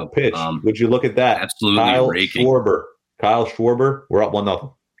 Wild pitch. Would you look at that? Absolutely raking. Kyle Schwarber, we're up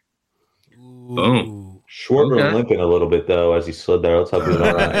 1-0. Boom. Schwarber limping a little bit though as he slid there. Let's hope he's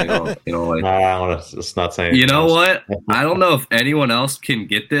all right. It's not saying. You know what? I don't know if anyone else can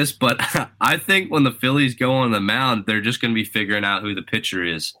get this, but I think when the Phillies go on the mound, they're just going to be figuring out who the pitcher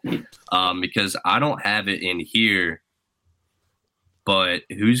is, because I don't have it in here. But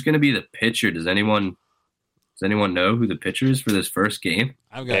who's going to be the pitcher? Does anyone know who the pitcher is for this first game?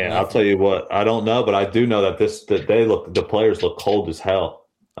 I'll tell you what. I don't know, but I do know that the players look cold as hell.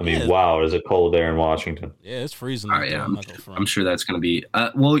 I mean, wow, is it cold there in Washington? Yeah, it's freezing. I'm sure that's going to be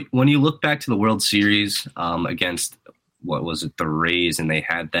when you look back to the World Series against, what was it, the Rays, and they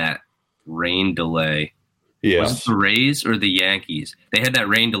had that rain delay. Yes. Was it the Rays or the Yankees? They had that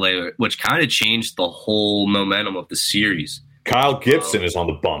rain delay, which kind of changed the whole momentum of the series. Kyle Gibson is on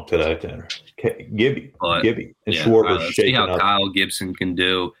the bump today. Gibby. And Schwarber's shaking see how up. Kyle Gibson can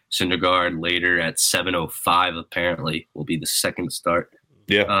do. Syndergaard later at 7:05 apparently will be the second start.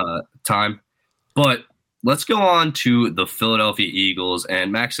 Time. But let's go on to the Philadelphia Eagles. And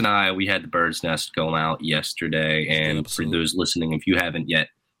Max and I, we had the Bird's Nest go out yesterday. And for those listening, if you haven't yet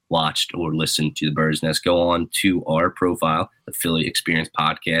watched or listened to the Bird's Nest, go on to our profile, the Philly Experience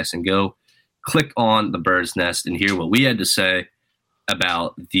Podcast, and go click on the Bird's Nest and hear what we had to say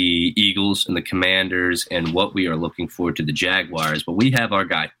about the Eagles and the Commanders and what we are looking forward to the Jaguars. But we have our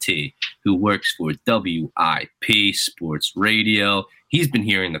guy T, who works for WIP Sports Radio. He's been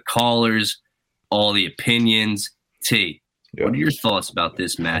hearing the callers, all the opinions. T, what are your thoughts about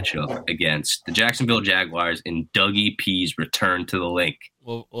this matchup against the Jacksonville Jaguars and Dougie P's return to the link?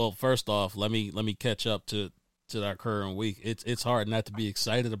 Well, first off, let me catch up to our current week. It's hard not to be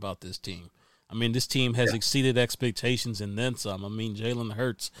excited about this team. I mean, this team has exceeded expectations and then some. I mean, Jalen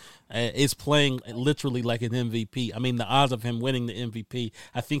Hurts is playing literally like an MVP. I mean, the odds of him winning the MVP,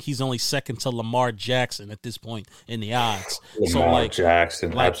 I think he's only second to Lamar Jackson at this point in the odds.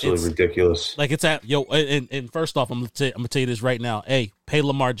 Jackson, absolutely ridiculous. Like it's at and first off, I'm gonna tell you this right now. Hey, pay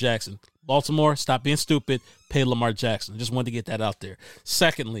Lamar Jackson. Baltimore, stop being stupid. Pay Lamar Jackson. Just wanted to get that out there.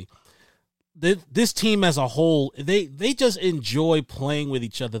 Secondly, this team as a whole, they just enjoy playing with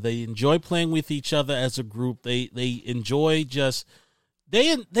each other. They enjoy playing with each other as a group. They enjoy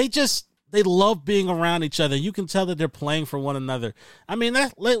they love being around each other. You can tell that they're playing for one another. I mean,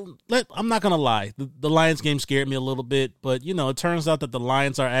 I'm not gonna lie. The Lions game scared me a little bit, but it turns out that the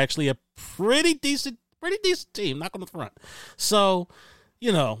Lions are actually a pretty decent team. Not gonna front. So,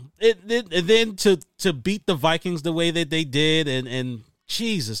 then to beat the Vikings the way that they did, and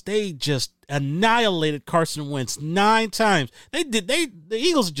Jesus, they just annihilated Carson Wentz 9 times. The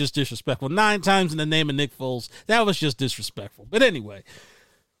Eagles are just disrespectful. 9 times in the name of Nick Foles. That was just disrespectful. But anyway,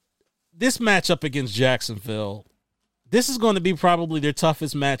 this matchup against Jacksonville, this is going to be probably their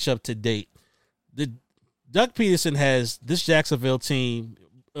toughest matchup to date. Doug Peterson has this Jacksonville team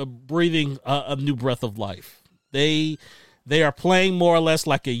breathing a new breath of life. They are playing more or less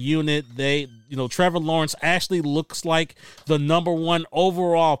like a unit. Trevor Lawrence actually looks like the number 1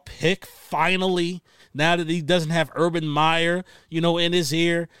 overall pick finally, now that he doesn't have Urban Meyer, in his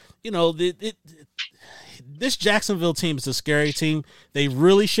ear. This Jacksonville team is a scary team. They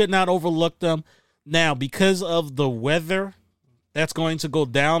really should not overlook them. Now, because of the weather, that's going to go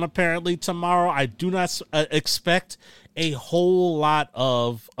down apparently tomorrow. I do not expect a whole lot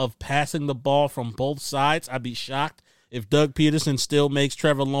of passing the ball from both sides. I'd be shocked if Doug Peterson still makes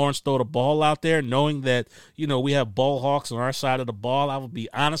Trevor Lawrence throw the ball out there, knowing that, we have ball hawks on our side of the ball. I would be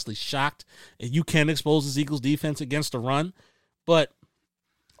honestly shocked if you can't expose this Eagles defense against the run. But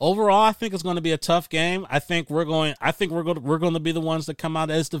overall, I think it's going to be a tough game. I think we're going to be the ones that come out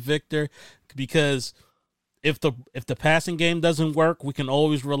as the victor, because if the passing game doesn't work, we can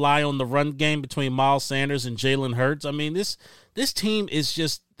always rely on the run game between Miles Sanders and Jalen Hurts. I mean, this team is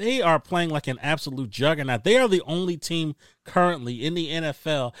just, they are playing like an absolute juggernaut. They are the only team currently in the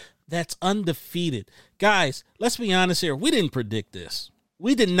NFL that's undefeated. Guys, let's be honest here. We didn't predict this.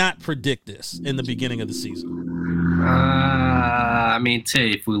 We did not predict this in the beginning of the season. I mean,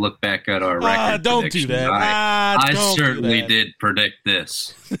 if we look back at our record, don't do that. I certainly did predict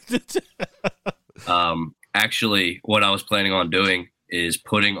this. Actually, what I was planning on doing is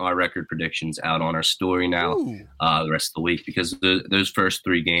putting our record predictions out on our story now the rest of the week, because those first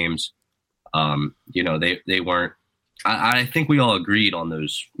 3 games, they weren't. I think we all agreed on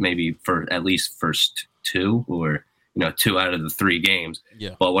those, maybe for at least first 2 or 2 out of the 3 games.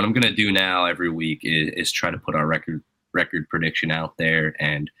 Yeah. But what I'm going to do now every week is try to put our record prediction out there,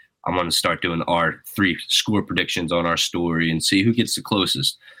 and I'm going to start doing our 3 score predictions on our story and see who gets the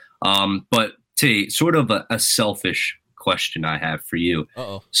closest. But sort of a selfish question I have for you.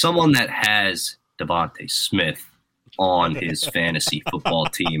 Uh-oh. Someone that has Devontae Smith on his fantasy football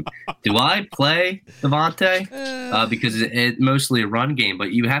team. Do I play Devontae? Because it's mostly a run game,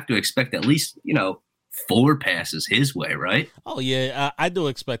 but you have to expect at least, 4 passes his way, right? Oh, yeah. I do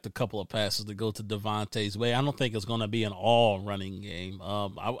expect a couple of passes to go to Devontae's way. I don't think it's going to be an all-running game.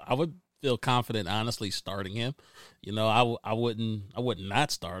 I would feel confident, honestly, starting him. I would not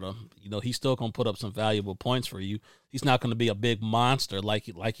start him. He's still going to put up some valuable points for you. He's not going to be a big monster like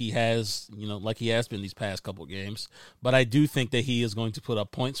he has been these past couple games. But I do think that he is going to put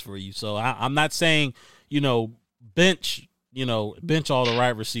up points for you. So I'm not saying, bench all the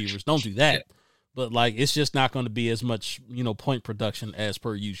right receivers. Don't do that. Yeah. But it's just not going to be as much, point production as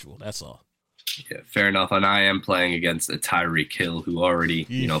per usual. That's all. Yeah, fair enough. And I am playing against a Tyreek Hill who already,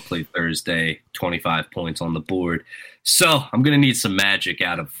 played Thursday, 25 points on the board. So I'm going to need some magic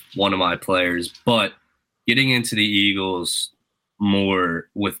out of one of my players. But getting into the Eagles more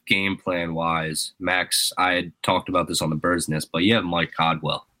with game plan wise, Max, I had talked about this on the Bird's Nest, but you have Mike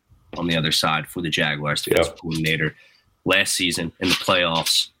Caldwell on the other side for the Jaguars, defensive coordinator. Last season in the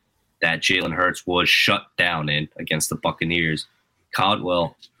playoffs that Jalen Hurts was shut down in against the Buccaneers,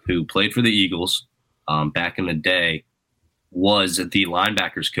 Caldwell, who played for the Eagles back in the day, was the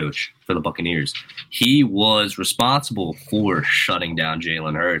linebackers coach for the Buccaneers. He was responsible for shutting down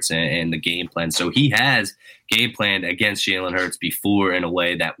Jalen Hurts and the game plan. So he has game planned against Jalen Hurts before in a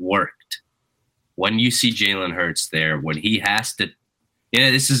way that worked. When you see Jalen Hurts there, when he has to,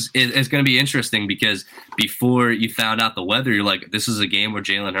 it's going to be interesting, because before you found out the weather, you're like, this is a game where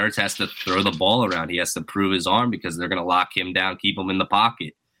Jalen Hurts has to throw the ball around. He has to prove his arm because they're going to lock him down, keep him in the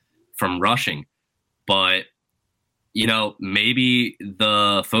pocket from rushing. But, maybe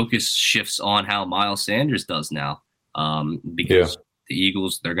the focus shifts on how Miles Sanders does now, because the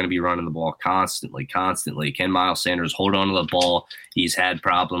Eagles, they're going to be running the ball constantly. Can Miles Sanders hold on to the ball? He's had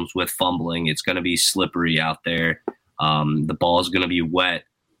problems with fumbling. It's going to be slippery out there. The ball is going to be wet.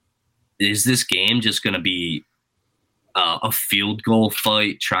 Is this game just going to be a field goal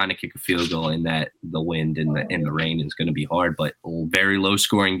fight? Trying to kick a field goal in that the wind and the rain is going to be hard, but a very low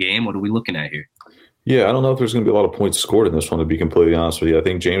scoring game. What are we looking at here? Yeah, I don't know if there's going to be a lot of points scored in this one, to be completely honest with you. I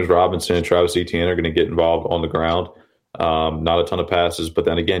think James Robinson and Travis Etienne are going to get involved on the ground. Not a ton of passes, but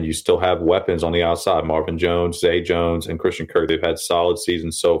then again, you still have weapons on the outside. Marvin Jones, Zay Jones, and Christian Kirk. They've had solid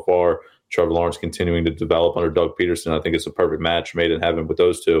seasons so far. Trevor Lawrence continuing to develop under Doug Peterson. I think it's a perfect match made in heaven with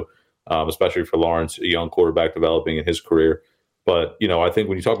those two, especially for Lawrence, a young quarterback developing in his career. But, I think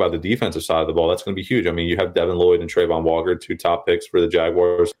when you talk about the defensive side of the ball, that's going to be huge. I mean, you have Devin Lloyd and Trayvon Walker, 2 top picks for the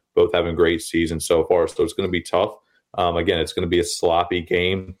Jaguars, both having great seasons so far. So it's going to be tough. Again, it's going to be a sloppy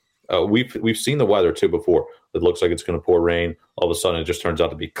game. We've seen the weather, too, before. It looks like it's going to pour rain. All of a sudden, it just turns out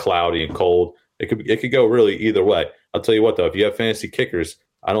to be cloudy and cold. It could go really either way. I'll tell you what, though, if you have fantasy kickers,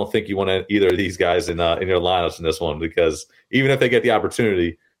 I don't think you want either of these guys in your lineups in this one, because even if they get the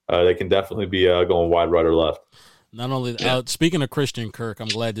opportunity, they can definitely be going wide right or left. Not only speaking of Christian Kirk, I'm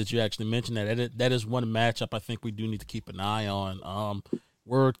glad that you actually mentioned that. That is one matchup I think we do need to keep an eye on.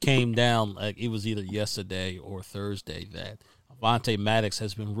 Word came down, like it was either yesterday or Thursday, that Avonte Maddox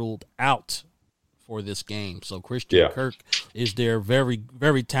has been ruled out for this game. So Christian Kirk is their very,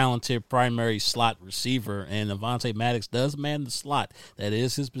 very talented primary slot receiver, and Avonte Maddox does man the slot. That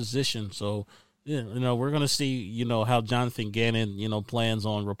is his position. So, we're going to see, how Jonathan Gannon, plans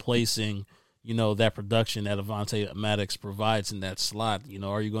on replacing, that production that Avonte Maddox provides in that slot.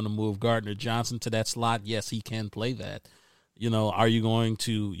 Are you going to move Gardner Johnson to that slot? Yes, he can play that. Are you going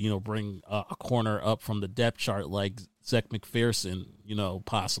to, bring a corner up from the depth chart like Zach McPherson,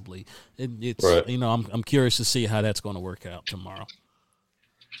 possibly? It's right. I'm curious to see how that's going to work out tomorrow.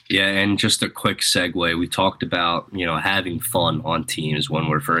 Yeah, and just a quick segue. We talked about, having fun on teams when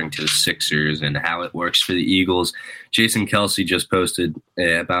we're referring to the Sixers and how it works for the Eagles. Jason Kelsey just posted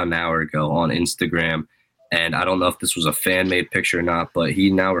about an hour ago on Instagram, and I don't know if this was a fan-made picture or not, but he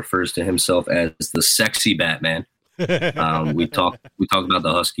now refers to himself as the sexy Batman. We talked about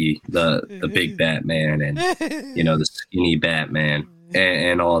the husky, the big Batman, and the skinny Batman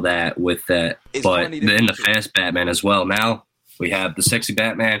and all that with that. But then the fast Batman as well. Now we have the sexy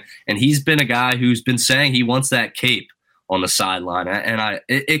Batman, and he's been a guy who's been saying he wants that cape on the sideline. And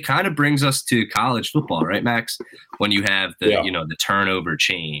it kind of brings us to college football, right, Max? When you have the the turnover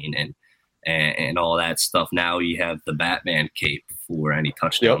chain and all that stuff. Now you have the Batman cape for any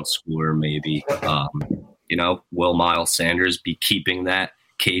touchdown score, maybe. Will Miles Sanders be keeping that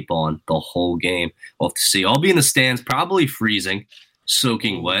cape on the whole game? We'll have to see. I'll be in the stands, probably freezing,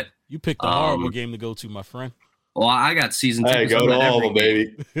 soaking wet. You picked a horrible game to go to, my friend. Well, I got season tickets. Hey, go to all of them,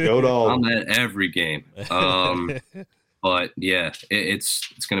 baby. Go to all. I'm at every game. But yeah,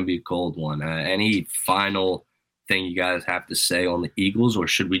 it's going to be a cold one. Any final thing you guys have to say on the Eagles, or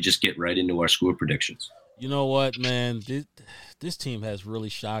should we just get right into our score predictions? You know what, man? This team has really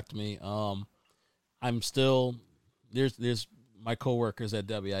shocked me. I'm still there's my coworkers at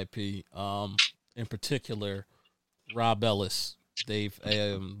WIP, in particular, Rob Ellis.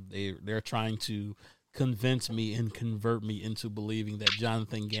 They're trying to convince me and convert me into believing that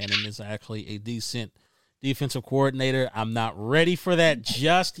Jonathan Gannon is actually a decent defensive coordinator. I'm not ready for that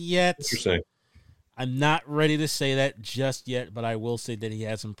just yet. Interesting. I'm not ready to say that just yet, but I will say that he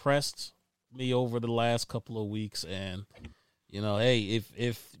has impressed me over the last couple of weeks. And, hey,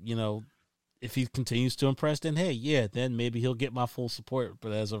 if he continues to impress, then then maybe he'll get my full support.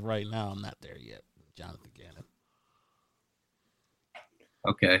 But as of right now, I'm not there yet. Jonathan Gannon.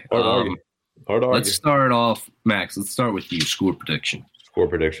 Okay. Hard to argue. Let's start off, Max. Let's start with you. Score prediction. All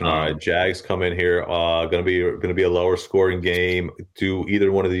right, Jags come in here. Gonna be a lower scoring game. Do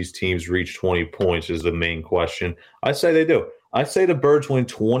either one of these teams reach 20 points? Is the main question. I say they do. I say the Birds win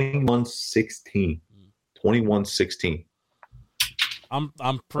 21-16. 21-16. I'm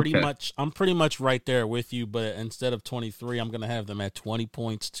pretty much right there with you, but instead of 23, I'm gonna have them at 20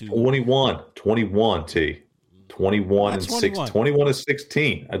 points to 21 T. 21 and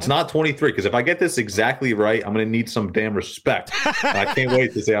 16. It's not 23, because if I get this exactly right, I'm going to need some damn respect. I can't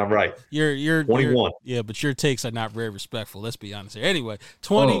wait to say I'm right. You're 21. But your takes are not very respectful. Let's be honest here. Anyway,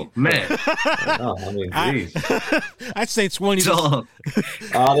 20. Oh, man. I'd say 20. The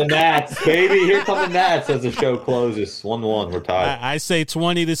Nats, baby. Here come the Nats as the show closes. 1-1. We're tied. I say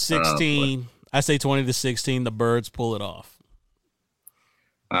 20-16. I say 20-16. The Birds pull it off.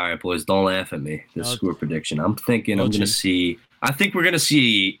 All right, boys, don't laugh at me. This score prediction. I'm thinking I think we're going to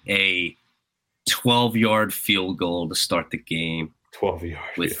see a 12-yard field goal to start the game.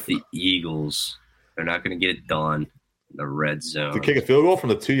 12-yard. With the Eagles. They're not going to get it done in the red zone. To kick a field goal from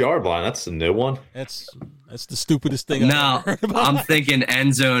the 2-yard line, that's a new one. That's the stupidest thing I've ever heard about. I'm thinking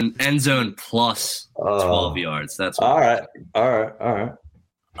end zone plus 12 yards. That's what all right.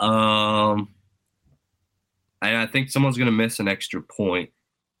 And I think someone's going to miss an extra point.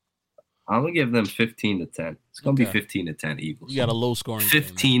 I'm going to give them 15-10. It's going to be 15-10 Eagles. You got a low scoring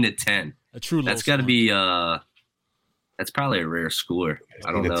 15-10. A true low That's got to be that's probably a rare score.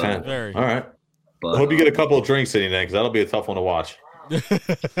 I don't know. 10. Very. All right. But, I hope you get a couple of drinks in you then, because that'll be a tough one to watch.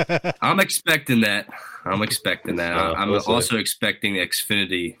 I'm expecting that. I'm also expecting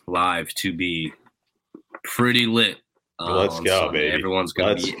Xfinity Live to be pretty lit. Let's go, Sunday. baby. Everyone's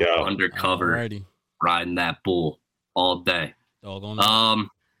going to be undercover, riding that bull all day.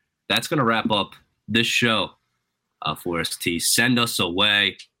 That's going to wrap up this show for us, T. Send us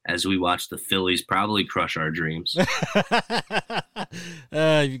away as we watch the Phillies probably crush our dreams.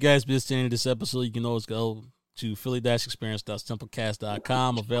 If you guys missed any of this episode, you can always go to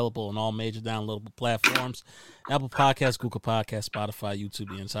philly-experience.simplecast.com, available on all major downloadable platforms, Apple Podcasts, Google Podcasts, Spotify, YouTube,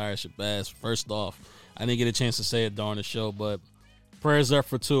 the entire shabazz. First off, I didn't get a chance to say it during the show, but prayers up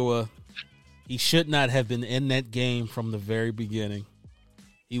for Tua. He should not have been in that game from the very beginning.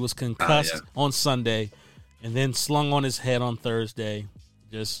 He was concussed on Sunday and then slung on his head on Thursday.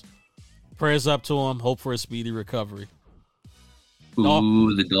 Just Prayers up to him. Hope for a speedy recovery.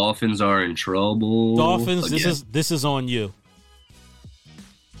 Ooh, the Dolphins are in trouble. Dolphins, again. this is on you.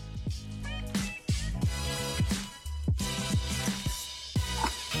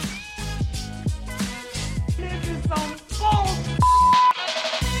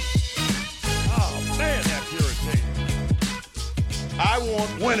 Oh, man, that's irritating. I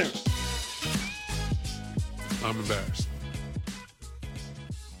want winners. I'm embarrassed.